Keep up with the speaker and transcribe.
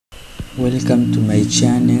Welcome to my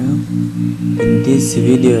channel. In this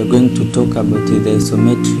video we're going to talk about the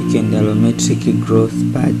isometric and allometric growth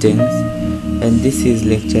patterns, and this is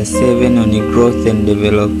lecture 7 on growth and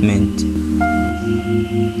development.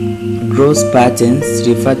 Growth patterns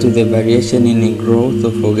refer to the variation in the growth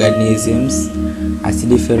of organisms at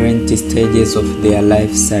different stages of their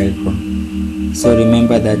life cycle. So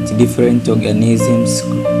remember that different organisms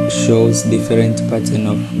shows different pattern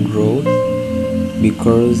of growth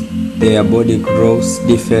because their body grows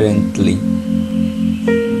differently.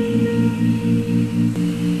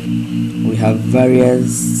 We have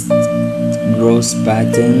various growth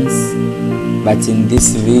patterns, but in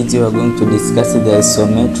this video we're going to discuss the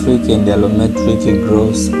isometric and allometric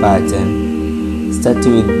growth pattern.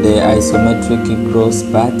 Starting with the isometric growth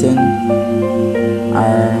pattern,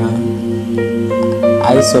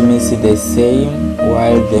 iso means the same,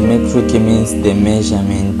 while the metric means the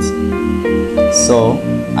measurement. So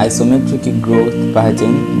isometric growth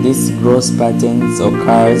pattern, this growth patterns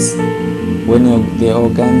occurs when the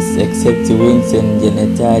organs except wings and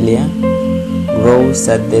genitalia grows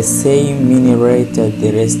at the same mean rate as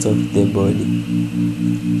the rest of the body.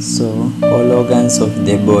 So all organs of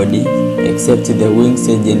the body except the wings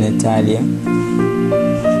and genitalia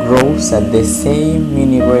grows at the same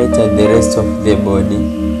mean rate as the rest of the body.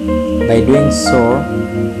 By doing so,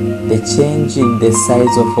 the change in the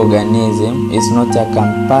size of organism is not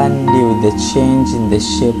accompanied with the change in the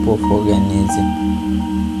shape of organism.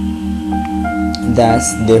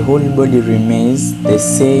 Thus, the whole body remains the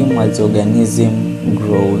same as organism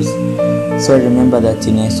grows. So remember that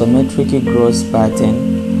in isometric growth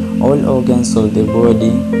pattern, all organs of the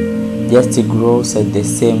body just grows at the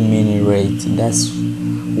same mean rate. That's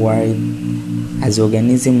why as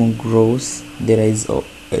organism grows, there is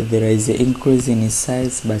an increase in its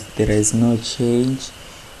size, but there is no change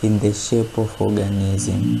in the shape of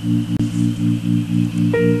organism.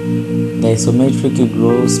 The isometric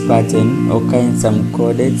growth pattern occurs in some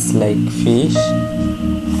chordates like fish,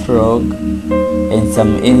 frog, and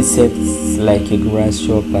some insects like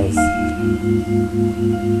grasshoppers.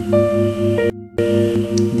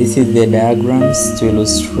 This is the diagrams to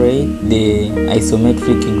illustrate the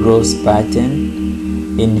isometric growth pattern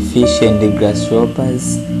in fish and the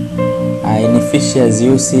grasshoppers. In fish, as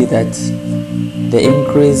you see that the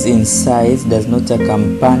increase in size does not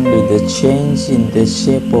accompany with the change in the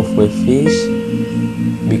shape of a fish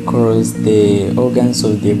because the organs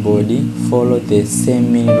of the body follow the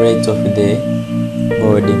same mean rate of the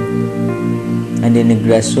body. And in the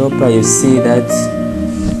grasshopper, you see that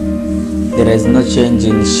there is no change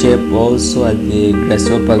in shape also as the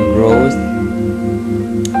grasshopper grows,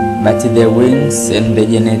 but the wings and the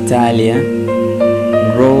genitalia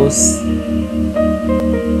grows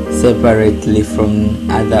separately from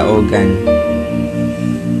other organ.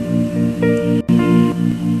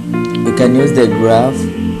 We can use the graph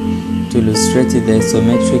to illustrate the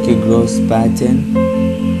isometric growth pattern,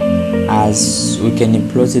 as we can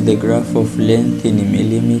plot the graph of length in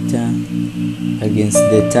millimeter against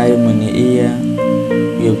the time in year.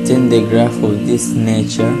 We obtain the graph of this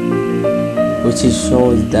nature, which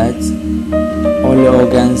shows that all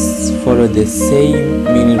organs follow the same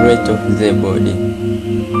mean rate of the body.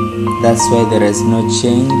 That's why there is no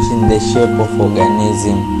change in the shape of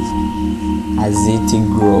organism as it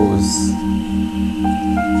grows.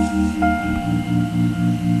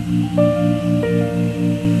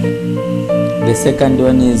 The second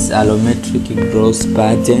one is allometric growth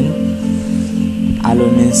pattern. Allo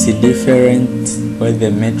means different, while the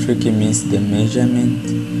metric means the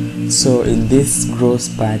measurement. So in this growth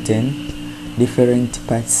pattern, different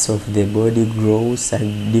parts of the body grows at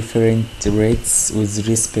different rates with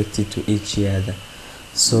respect to each other.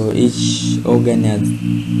 So each organ has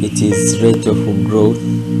its rate of growth.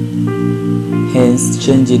 Hence,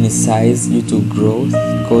 change in size due to growth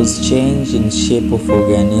causes change in shape of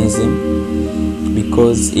organism,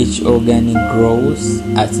 because each organ grows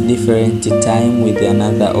at different time with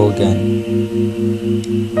another organ.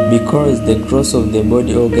 Because the growth of the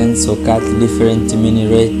body organs occur at different mean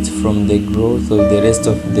rate from the growth of the rest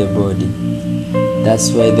of the body.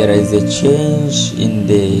 That's why there is a change in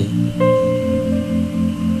the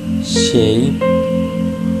shape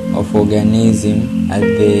of organism as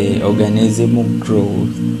the organism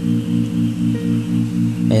grows.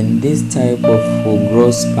 And this type of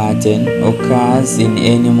growth pattern occurs in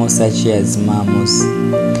animals such as mammals.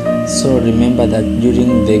 So remember that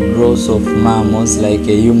during the growth of mammals, like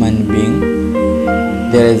a human being,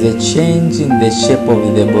 there is a change in the shape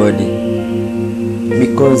of the body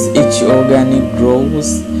because each organ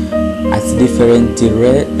grows at different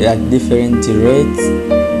rates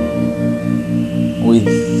with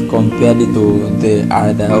compared to the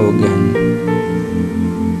other organ.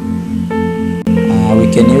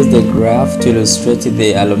 We can use the graph to illustrate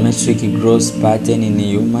the allometric growth pattern in a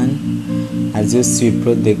human. As you see, we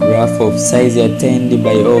plot the graph of size attained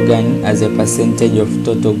by organ as a percentage of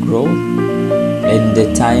total growth, and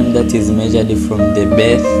the time that is measured from the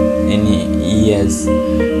birth in years.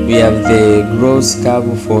 We have the growth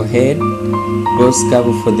curve for head, growth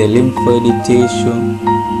curve for the lymphoid tissue,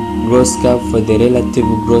 growth curve for the relative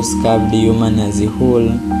growth curve the human as a whole,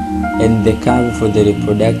 and the curve for the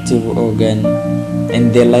reproductive organ,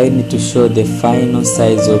 and the line to show the final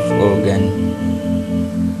size of organ.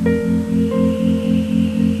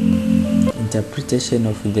 Interpretation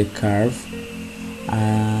of the curve.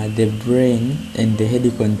 The brain and the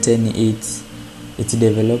head contain it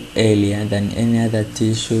developed earlier than any other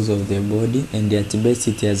tissues of the body, and at base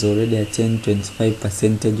it has already attained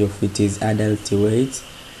 25% of its adult weight,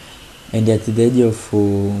 and at the age of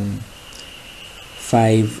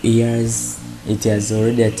 5 years it has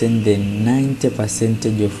already attained the 90%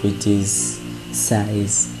 of its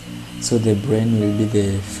size. So the brain will be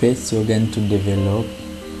the first organ to develop.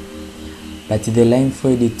 But the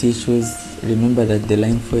lymphoid tissues, remember that the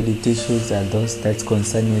lymphoid tissues are those that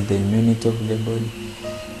concern with the immunity of the body.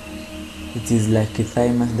 It is like a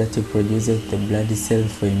thymus that produces the blood cell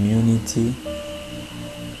for immunity.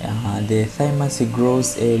 The thymus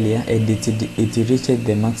grows earlier, and it reaches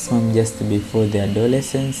the maximum just before the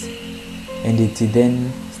adolescence, and it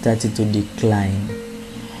then started to decline.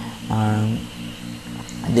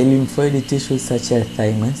 The lymphoid tissues such as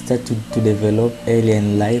thymus start to develop early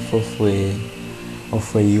in life of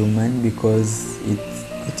a human, because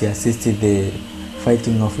it assists the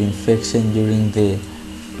fighting of infection during the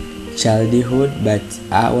childhood. But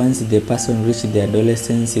once the person reaches the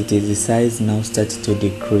adolescence, the size now starts to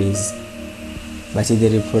decrease. But the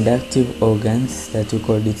reproductive organs that we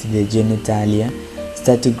call it the genitalia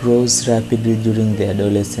start to grow rapidly during the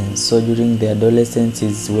adolescence. So during the adolescence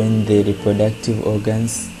is when the reproductive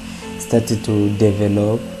organs started to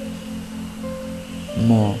develop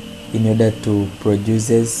more in order to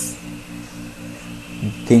produce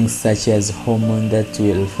things such as hormone that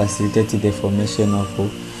will facilitate the formation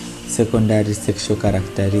of secondary sexual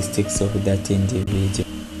characteristics of that individual.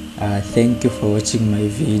 Thank you for watching my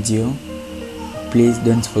video. Please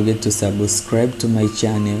don't forget to subscribe to my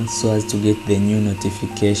channel so as to get the new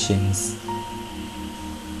notifications.